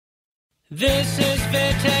This is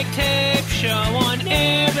Vittek Tape Show on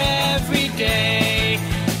air every day.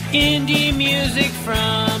 Indie music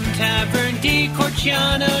from Tavern di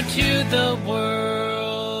Corciano to the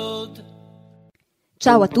world.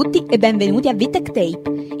 Ciao a tutti e benvenuti a Vittek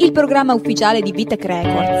Tape, il programma ufficiale di Vittek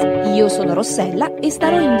Records. Io sono Rossella e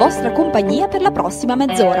starò in vostra compagnia per la prossima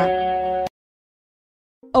mezz'ora.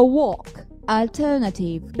 A Walk,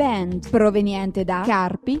 alternative band proveniente da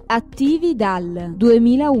Carpi, attivi dal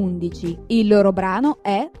 2011. Il loro brano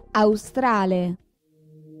è Australe.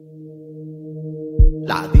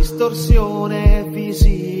 La distorsione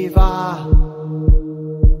visiva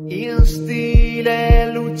in stile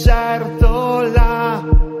lucertola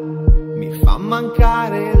mi fa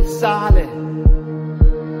mancare il sale,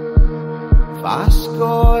 fa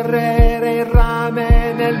scorrere il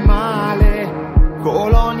rame nel male,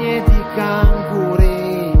 colonie di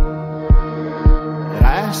canguri.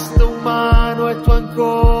 Resto umano e tu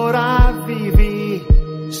ancora vivi,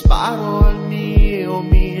 sparo al mio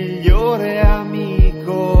migliore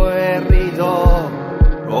amico e rido,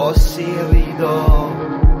 oh sì rido.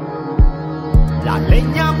 La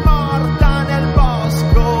legna morta nel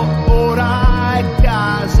bosco ora è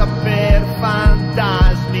casa per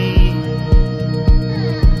fantasmi,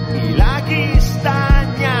 i laghi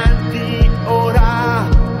stagnanti ora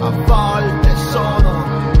a volte sono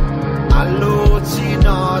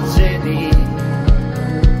allucinogeni,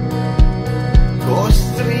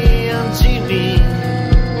 costringimi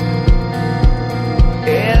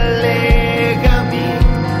e legami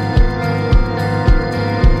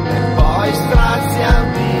e poi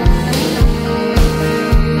straziami.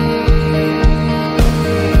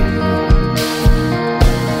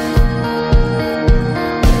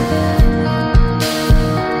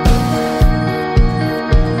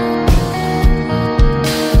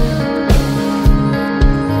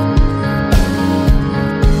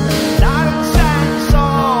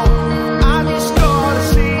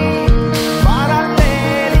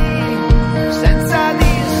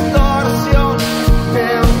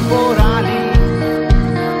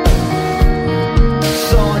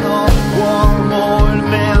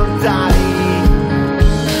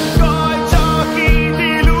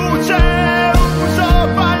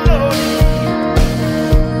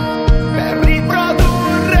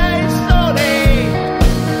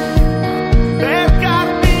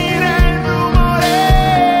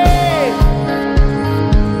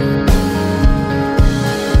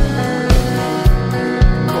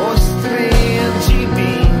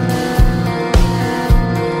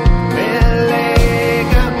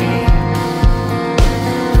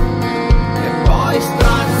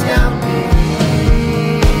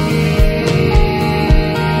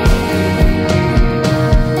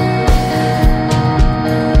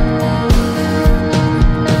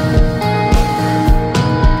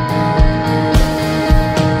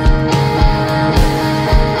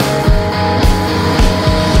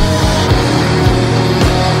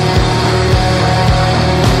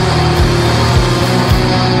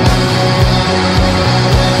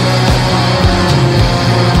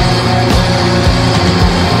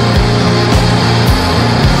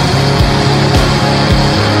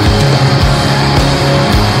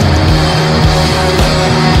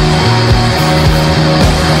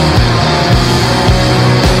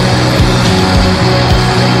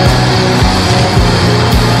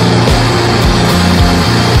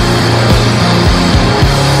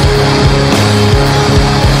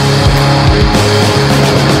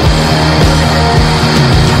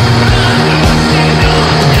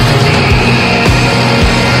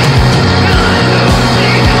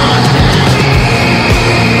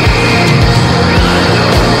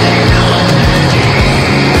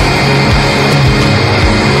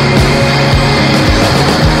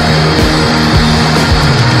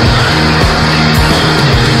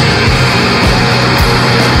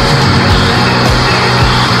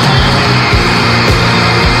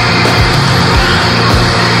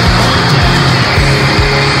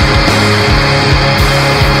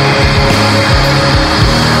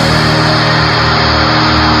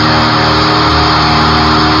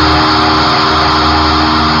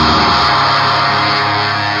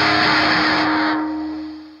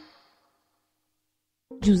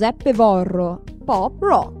 Giuseppe Vorro, pop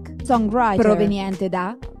rock songwriter proveniente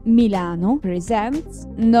da Milano, presents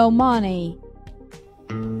No Money.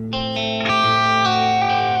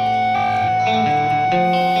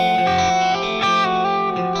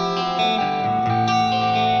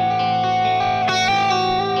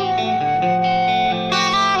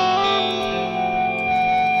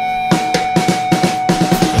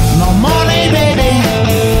 No money baby,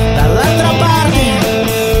 dall'altra parte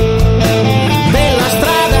della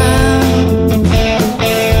strada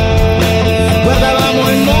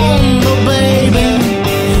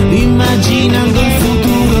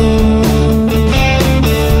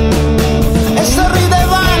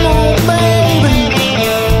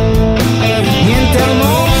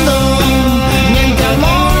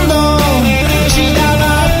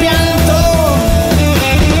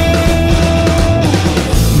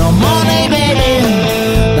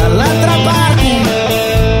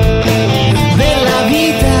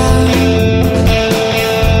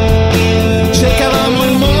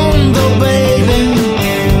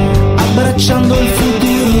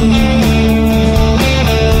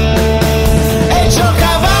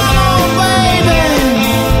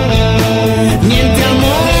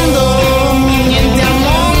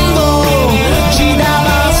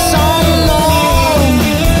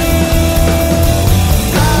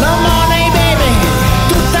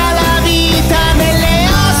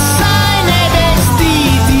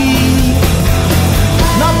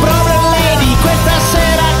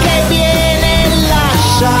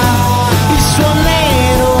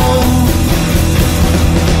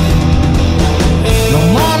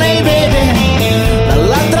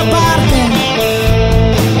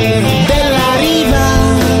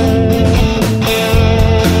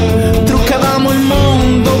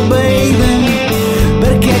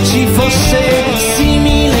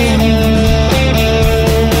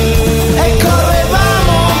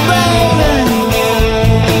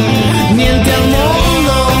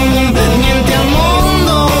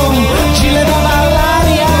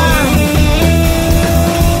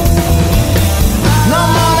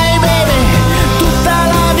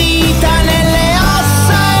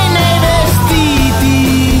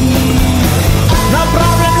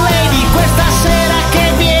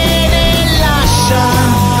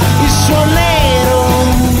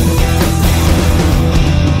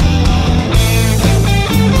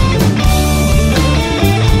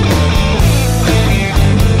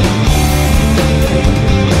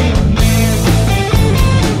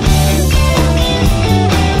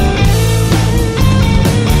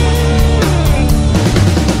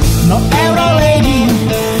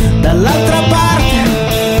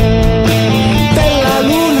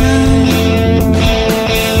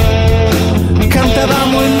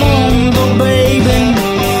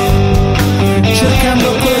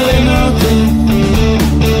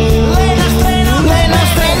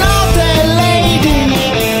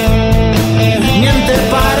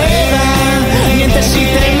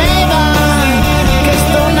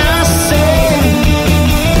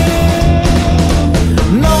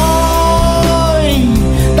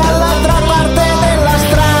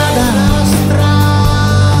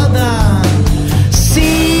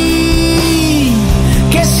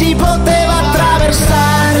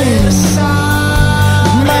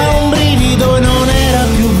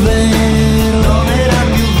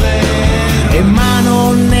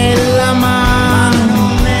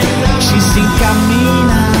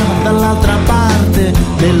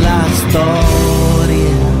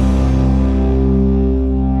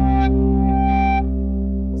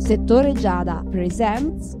Settore Giada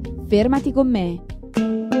presents Fermati con me.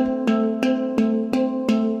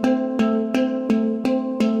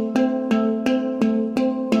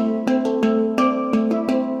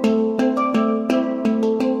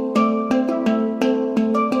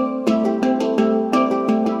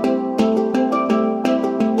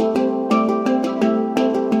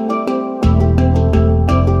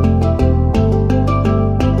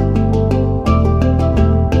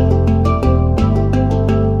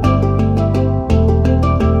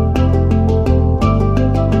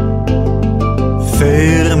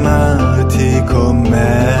 Fermati con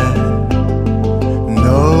me,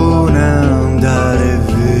 non andare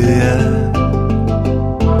via.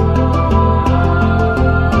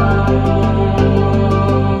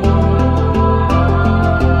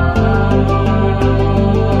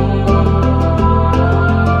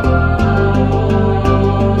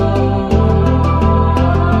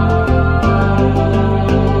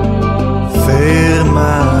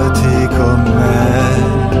 Fermati con me,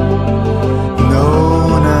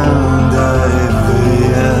 non andare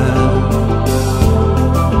via.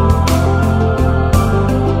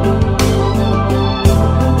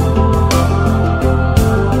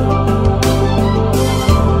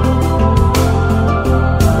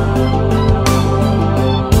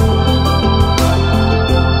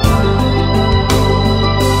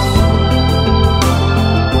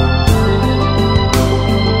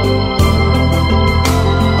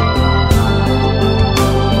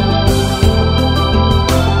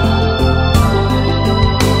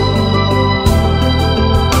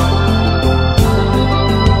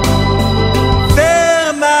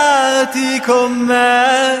 Fermati con me,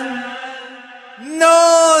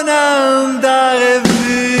 non andare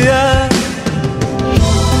via.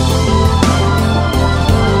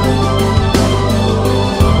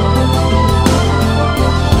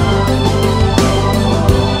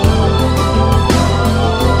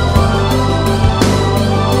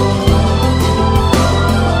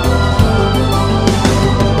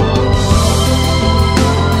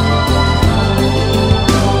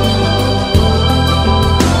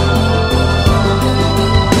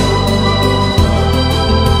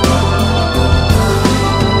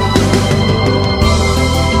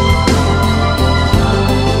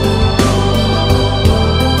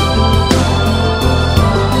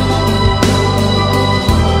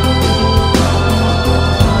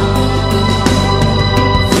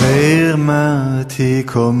 Fermati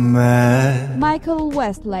con me. Michael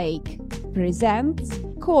Westlake presents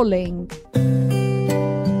Calling.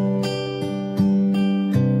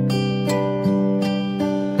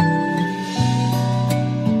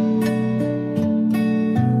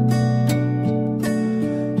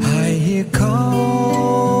 I hear calling,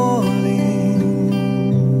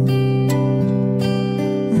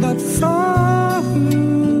 but from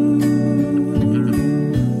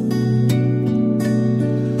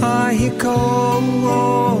I hear calling,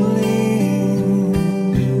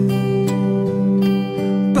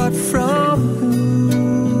 but from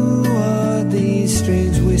who are these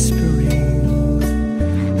strange whisperings?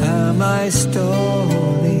 Am I stalling?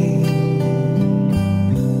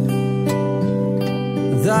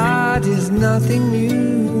 That is nothing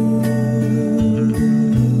new.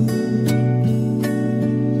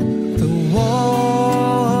 The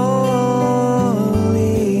wall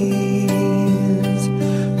is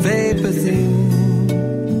vapor thin.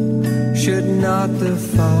 Should not the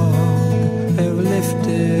fog have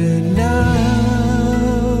lifted now?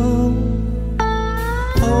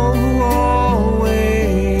 Oh, always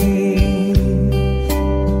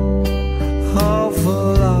all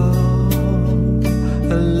full of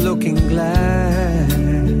a looking glass.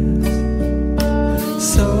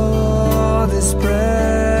 So this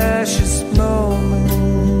precious moment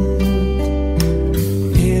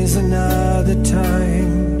is another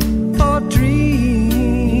time or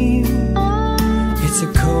dream. It's a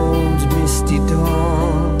cold, misty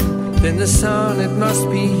dawn. Then the sun, it must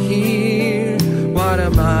be here. What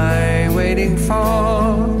am I waiting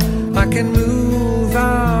for? I can move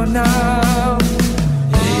out now.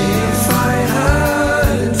 If I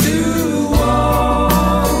had to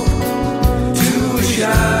walk to a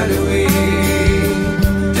shadowy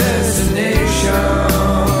destination,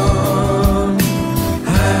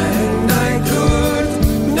 and I could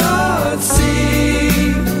not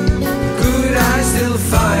see, could I still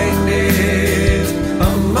find it a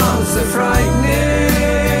monster frightening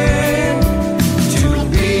to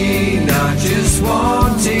be not just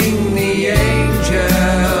wanting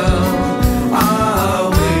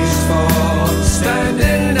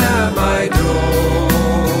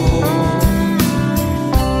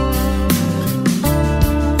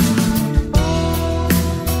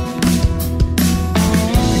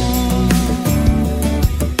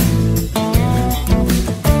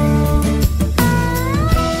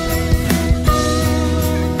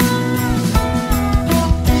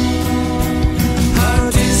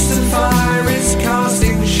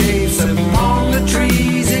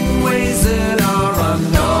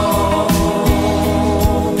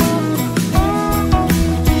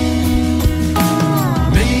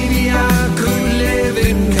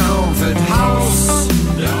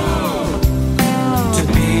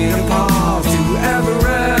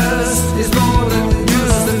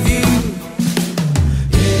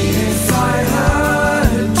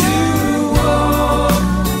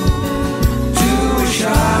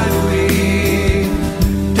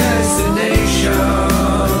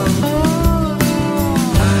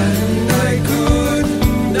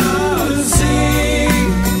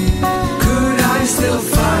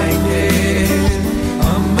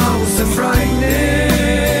so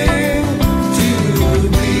frightening to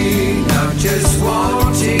be not just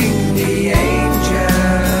watching the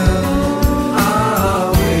angel I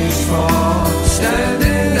wish for,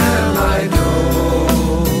 standing at my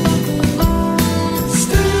door,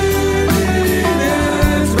 standing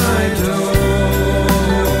at my door,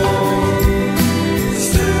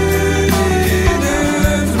 standing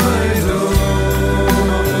at my door,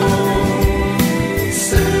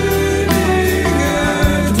 standing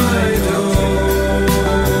at my door.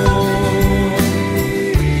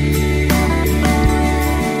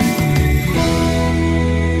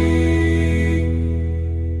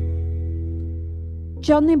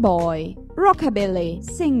 Jhonny Boy, rockabilly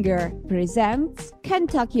singer, presents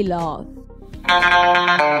Kentucky Love.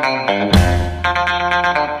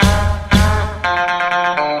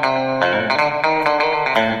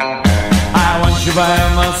 I want you by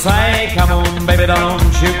my side, come on baby, don't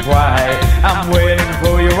you cry. I'm waiting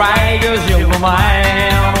for you right, cause you're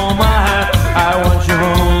mine, oh my. I want you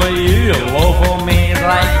only, you, your love for me is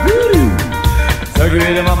like woo. So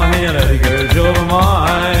good in my hand, cause you're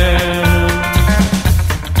mine.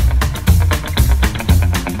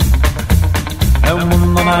 And when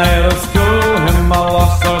the night is cool and my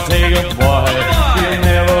lost soul say goodbye, you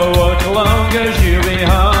never walk alone cause you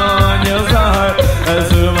behind your side. As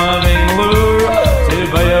to my being lured to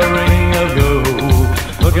buy a ring of gold,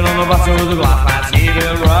 looking on the bottom of the glass, I see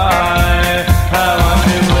it right. I want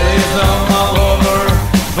you please on my lover,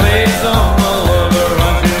 please on my lover,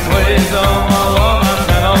 want you please on my lover,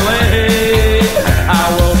 finally. I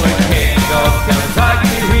will be king of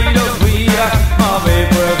Kentucky, sweet oh sweet, my baby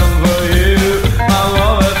present for you.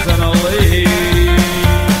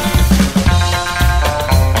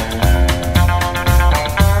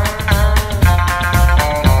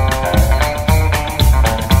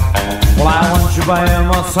 By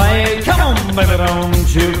my side, come on baby,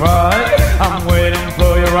 don't you cry. I'm waiting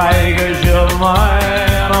for you right, cause you're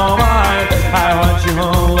mine, oh mine. I want you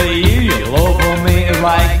only, you, your love for me is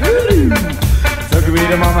like ooh. So give me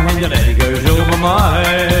the mama and your daddy, cause you're my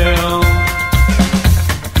mine.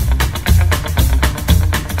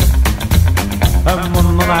 And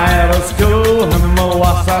when the night is cool and the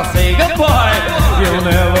lost I say goodbye, you'll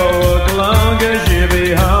never walk alone cause you'll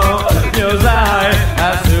be home your side.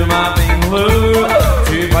 As to my being blue,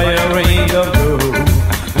 to buy a ring of gold,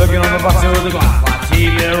 looking on the bottom of the glass, my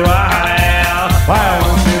TV right. I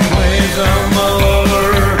want you please on my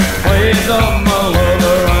lover, please on my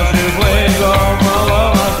lover, want you please on my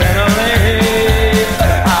lover, finally.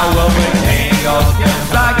 I will be king of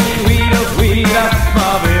Kentucky, sweet oh sweet,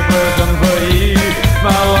 my baby present for you,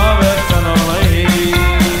 my love eternally.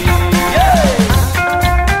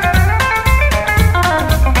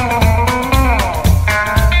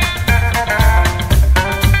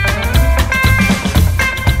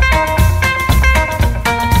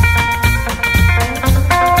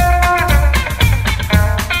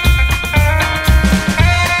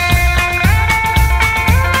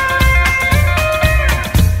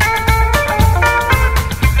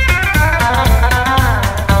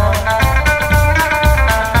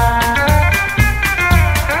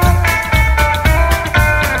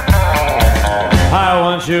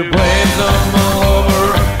 You please on my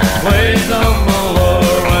lover, please on my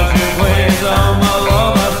lover, won't you please on my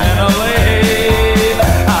lover, finally.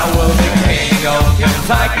 I will be king of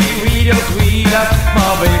Kentucky, sweet oh sweet, my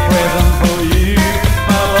baby present for you,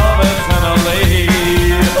 my love eternally.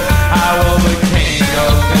 I will be king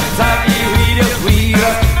of Kentucky, sweet oh sweet,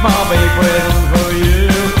 my baby present for you,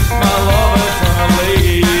 my love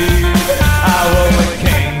eternally. I will be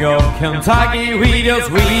king of Kentucky, sweet oh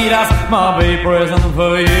sweet, my baby present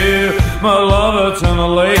for you, my love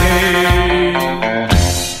eternally.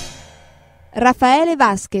 Raffaele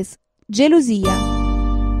Vasquez, Gelosia.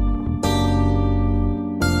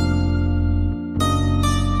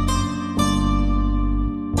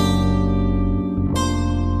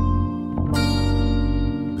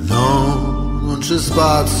 No, non c'è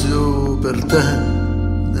spazio per te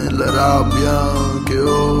nella rabbia che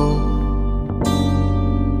ho.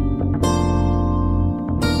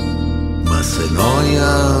 Ma se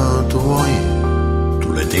noia tu vuoi,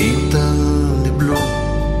 tu le tinta di blu,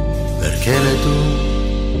 perché le tu?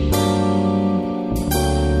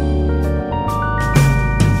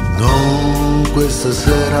 No, questa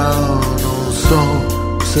sera non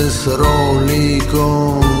so se sarò lì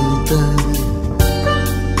con te.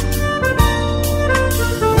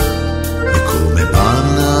 E come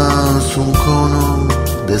panna su un cono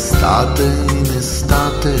d'estate in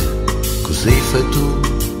estate, così fai tu.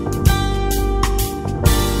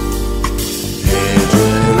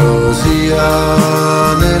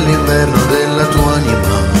 Gelosia nell'inverno della tua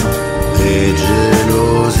anima,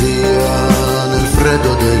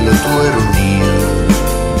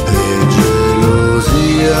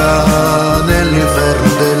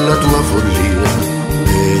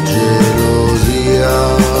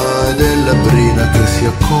 si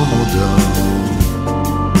accomoda.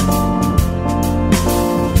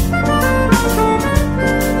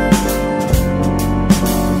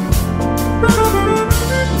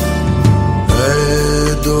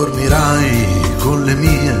 Dormirai con le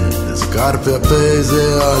mie scarpe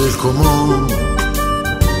appese al comò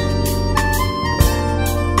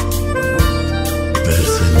per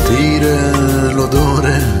sentire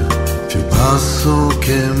l'odore più basso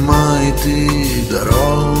che mai ti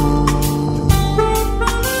darò.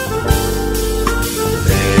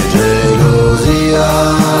 E gelosia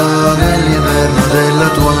nell'inverno della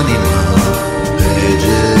tua anima, e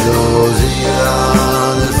gelosia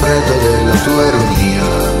nel freddo della tua ironia,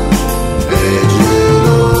 e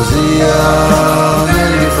gelosia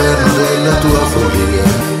nell'inferno della tua follia,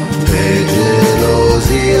 e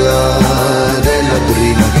gelosia della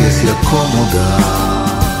brina che si accomoda.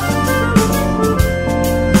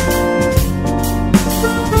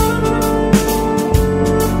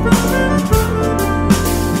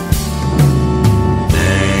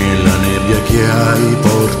 Nella nebbia che hai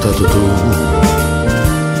portato tu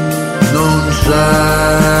non c'è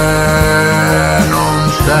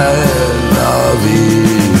la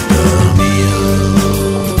vita mia.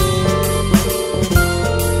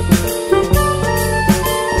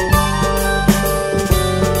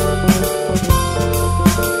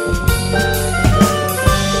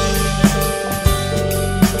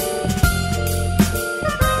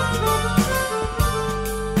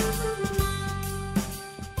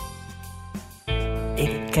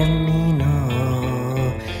 E cammino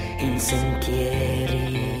in sentieri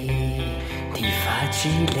di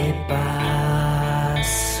facile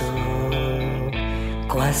passo,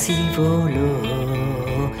 quasi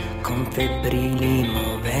volo con febbrili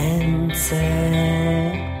movenze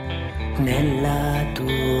nella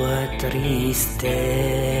tua tristezza,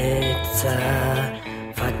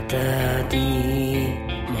 fatta di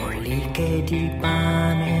molliche di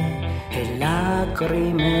pane e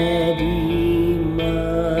lacrime di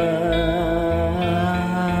mare.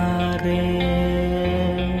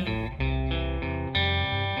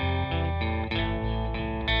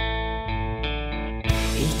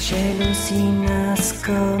 Il cielo si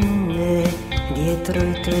nasconde dietro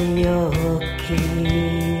i tuoi occhi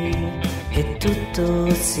e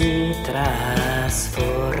tutto si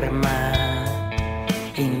trasforma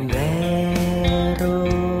in vero.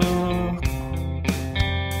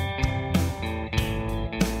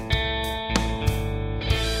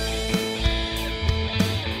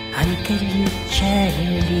 Anche gli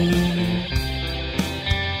uccelli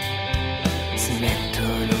si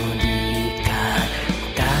mettono di cantare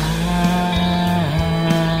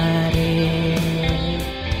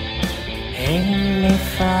e le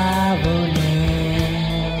favole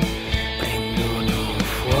prendono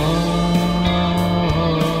fuoco.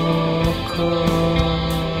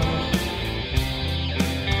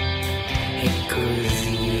 E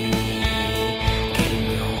così che il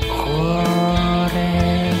mio cuore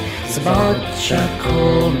sboccia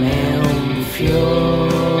come un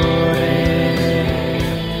fiore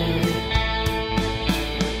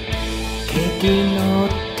che di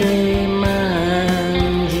notte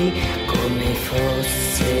mangi come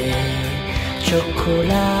fosse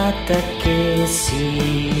cioccolata che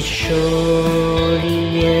si scioglie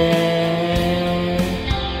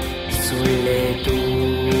sulle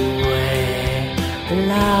tue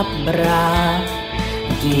labbra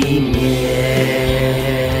di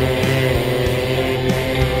miele.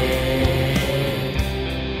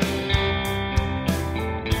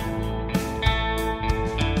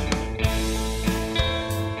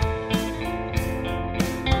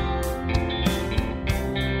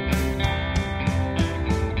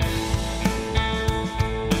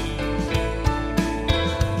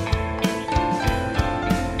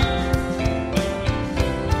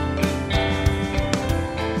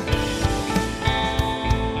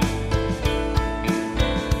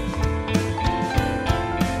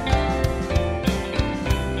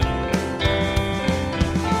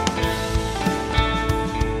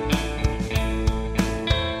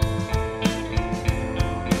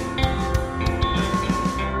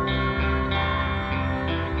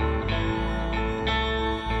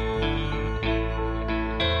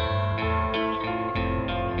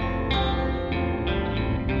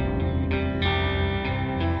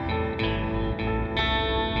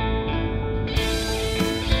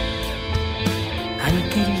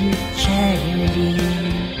 Anche gli uccelli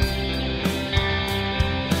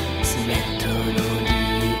si mettono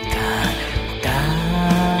di cantare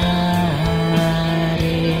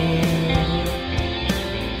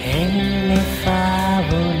e le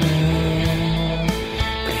favole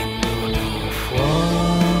prendono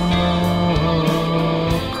fuoco.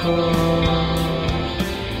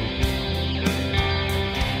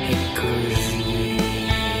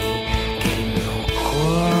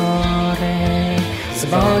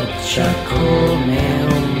 schiaccia come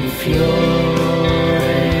un fiore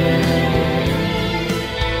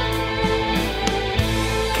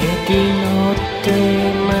che di notte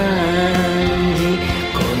mangi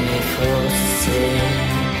come fosse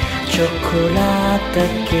cioccolata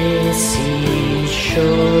che si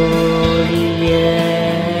scioglie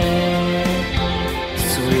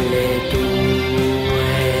sulle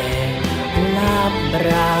tue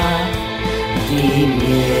labbra di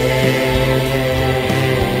miele.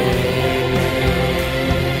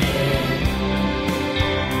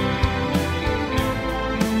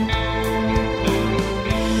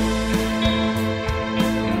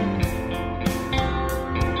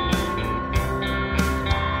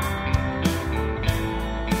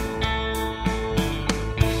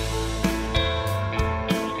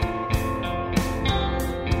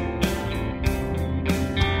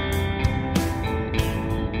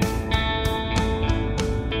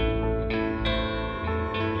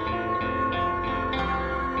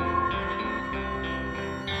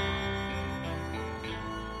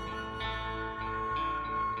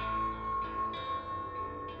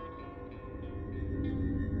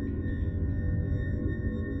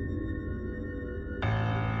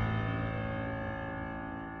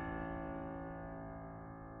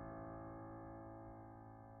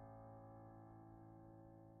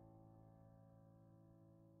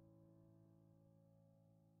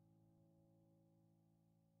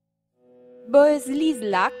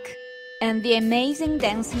 Szyslak and the Amazing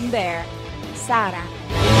Dancing Bear, Sara.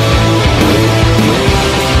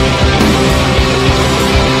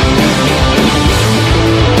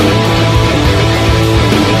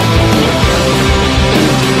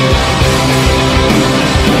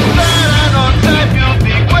 Sara, non sai più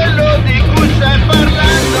di quello di cui stai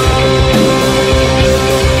parlando.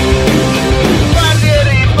 Parli e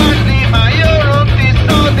riparli, ma io non ti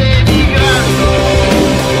sto denigrando.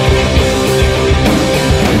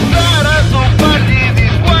 Sara, tu parli di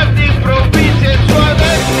sguardi improvvisi e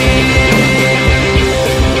suadenti.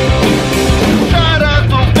 Sara,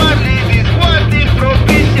 tu parli di sguardi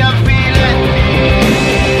improvvisi e avvilenti.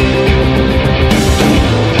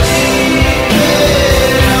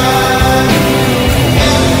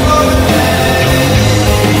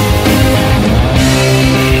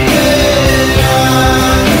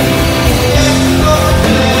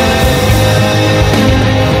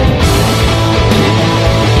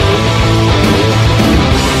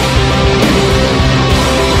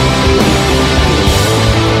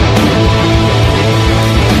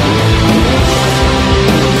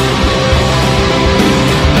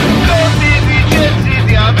 Così dicessi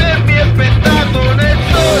di avermi aspettato nel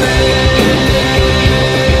sole.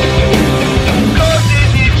 Così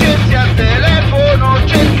dicessi al telefono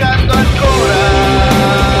cercando ancora.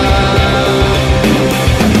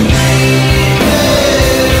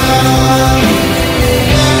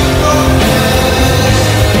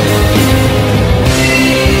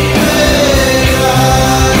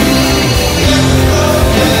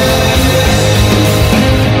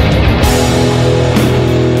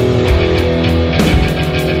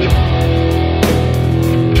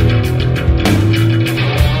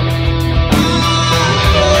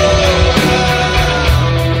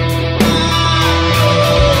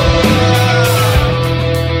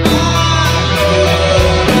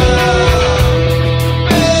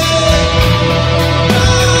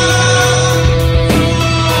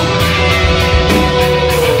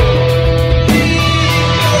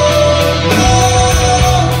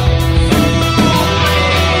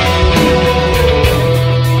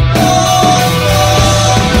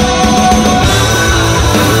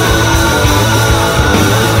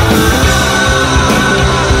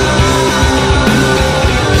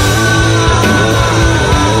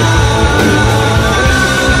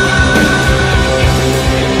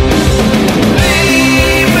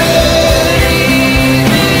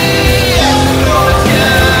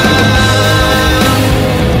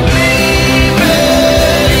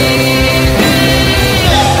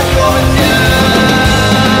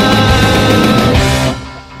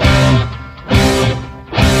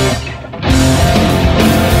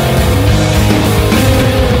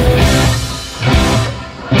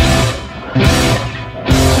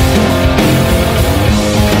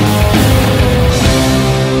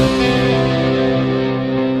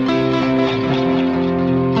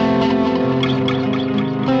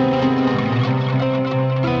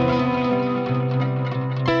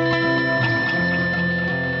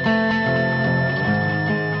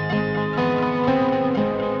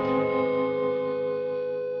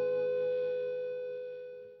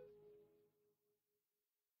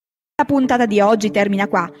 La puntata di oggi termina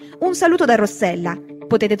qua. Un saluto da Rossella.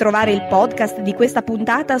 Potete trovare il podcast di questa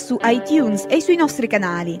puntata su iTunes e sui nostri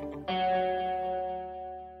canali.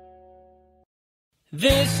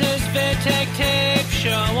 This is Vittek Tape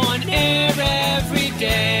Show on air every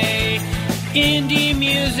day. Indie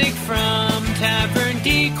music from Tavern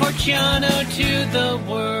di Corciano to the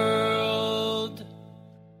world.